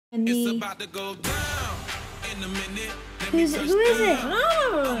And It's about to go down in a minute. who is it?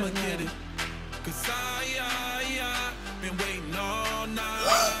 Oh. Cause I been waiting all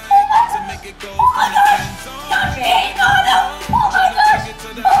night to make it go from the end zone. Oh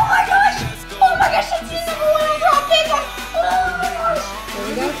my gosh! Oh my gosh! It's just a little dropping! Here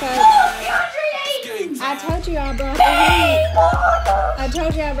we go, folks. I told you I brought the heat. I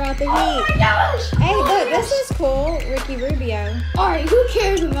told you I brought the heat. Oh my gosh! Hey, look, this is cool. Ricky Rubio. Alright, who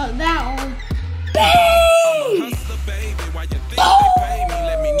cares about that one? Bang! Baby, why you think they pay me?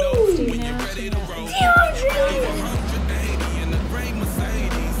 Let me know when you're ready to roll.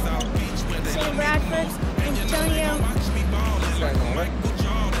 St. Bradford, Antonio.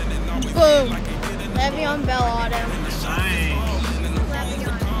 Boom. Le'Veon Bell auto.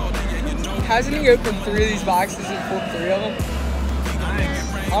 Hasn't he opened 3 of these boxes and pulled 3 of them?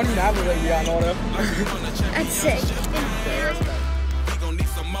 Nice. I don't even have a Le'Veon auto. That's sick. We gon' need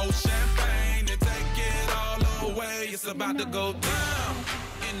some more champagne to take it all away. It's about to go down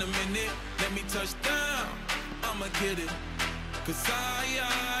in a minute. Let me touch down. I'ma get it. Cause I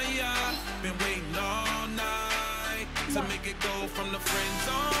been waiting all night to make it go from the friend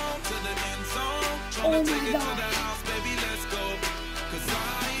zone to the end zone. Tryna take it to the house, baby, let's go. Cause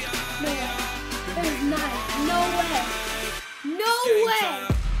There's not. No way. No way.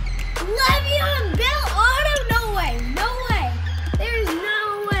 Le'Veon Bell auto? No way. No way. There is no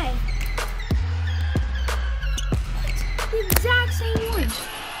way. What? The exact same one.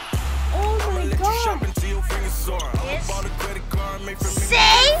 Oh my god. Saquon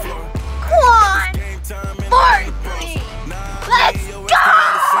Barkley. Let's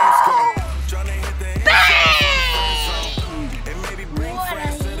go.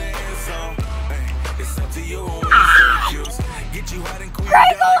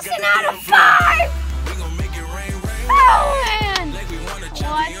 Greg Olsen out of 5! Oh man! What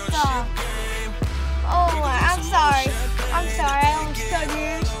the? Oh, I'm sorry. I'm sorry, I almost took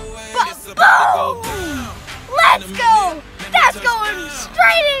yours. But boom! Let's go! That's going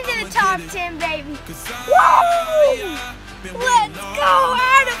straight into the top 10, baby. Woo! Let's go!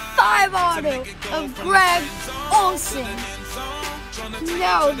 Out of 5 auto of Greg Olsen.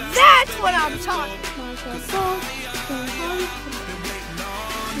 Now that's what I'm talking about.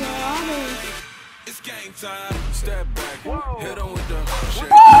 it's game time. Step back, hit on with the shake.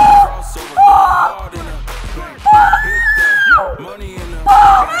 Crossover, hard in the money in the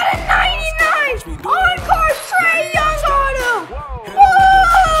Out of 99! On-card Trae Young auto!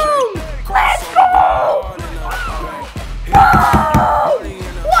 Boom! Let's go! Boom!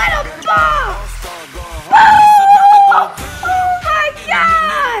 What a bomb! Boom! Oh my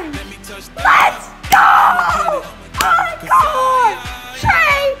god! Let's go! On-card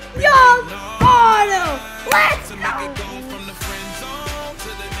Trae Young auto! Let's go!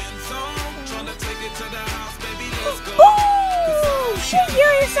 Boom!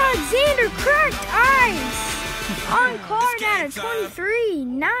 Julius Alexander cracked ice! On card out of 23.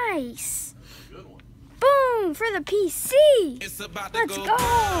 Nice! Boom! For the PC! Let's go!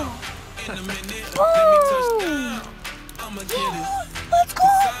 Boom! Let's go! Let's go!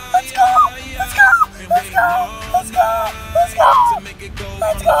 Let's go! Let's go! Let's go! Let's go!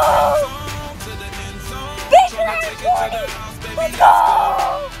 Let's go! Bacon out of 40! Let's go!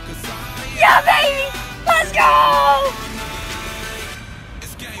 Yeah, baby! Let's go!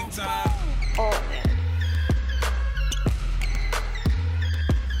 It's game time. Oh, man.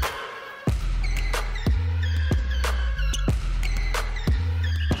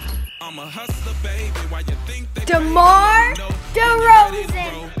 I'm a hustler, baby. Why you think they DeMar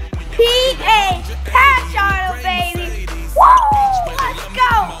DeRozan. PA patch auto, baby. Whoa! Let's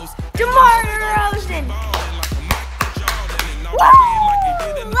go! DeMar DeRozan. Woo!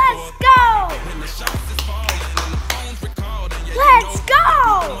 Let's go! Let's go!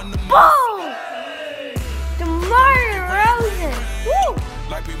 Boom! DeMar DeRozan. Woo!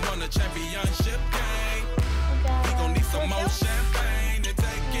 like we won a championship game? We gon' need some more champagne to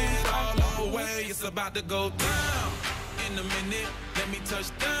take it all away. It's about to go down in a minute. Let me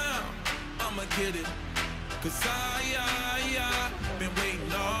touch down. I'ma get it. Cause I been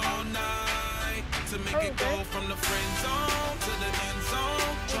waiting all night to make it go from the friend zone to the end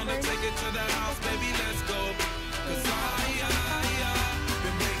zone. Tryna take it to the house, baby, let's go. Cause I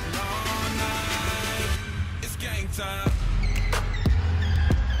been waiting all night. It's game time.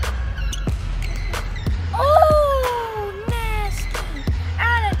 Oh, nasty.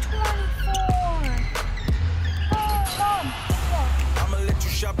 Out of 24. I'ma let you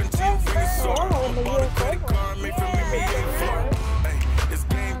shop until you feel sore. Bought a credit card made from NBA floor. Hey, it's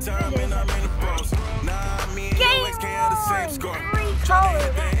game time and I'm in the pros. Nah, me and your ex can't have the same score.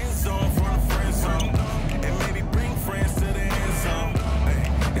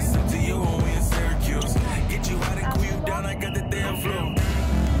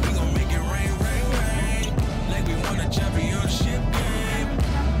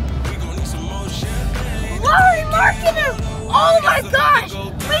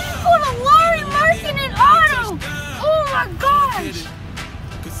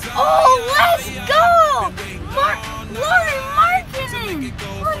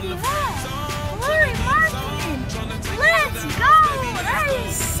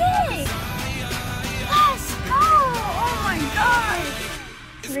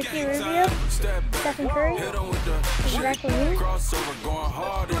 Stephen Curry. Zach Levine.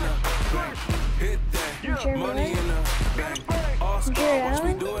 Jeremy Lin. Jared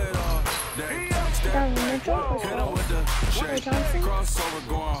Allen. Donovan Mitchell. Clay Thompson. Joel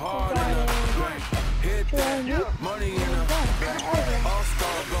Embiid.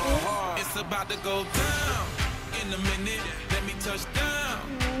 It's about to go down in a minute. Let me touch down.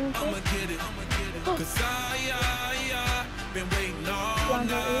 I'ma get it. Cause I been waiting all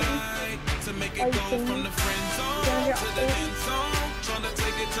night to make it go from the friend zone to the end zone. Trying to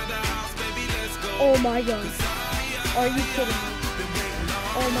take it to the house, baby, let's go. Oh my god. Are you kidding me?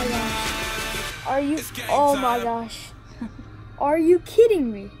 Oh my gosh. Oh my gosh. Are you kidding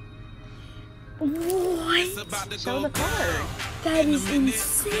me? What? Show the card. That is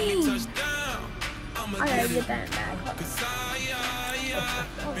insane. I gotta get that back.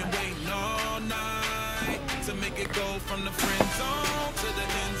 Been waiting all night to make it go from the friend zone to the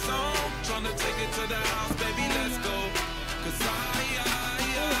end zone. Trying to take it to the house, baby, let's go. Cause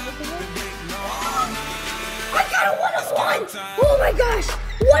been waiting all night. I got a 1-of-1! Oh my gosh!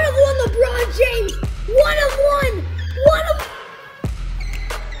 1-of-1 LeBron James! 1-of-1! 1-of...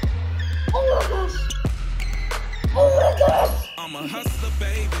 Oh my gosh! Oh my gosh! I'm a hustler,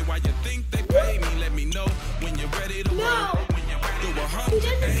 baby. Why you think they pay me? Let me know when you're ready to roll. Do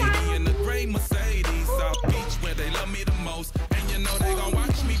 180 in the gray Mercedes, South Beach, where they love me the most. And you know they gon'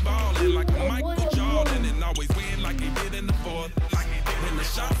 watch me ballin' like a Michael Jordan and always win like he did in the fourth. When the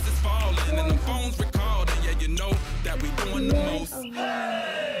shots is falling and the phones recording, yeah, you know that we doing the most. We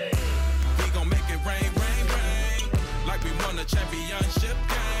gon' make it rain, rain, rain, like we won a championship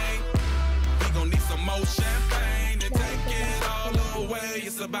game. We gon' need some more champagne to take it all away.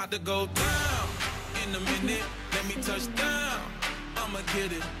 It's about to go down in a minute. Let me touch down. I'ma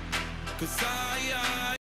get it. Cause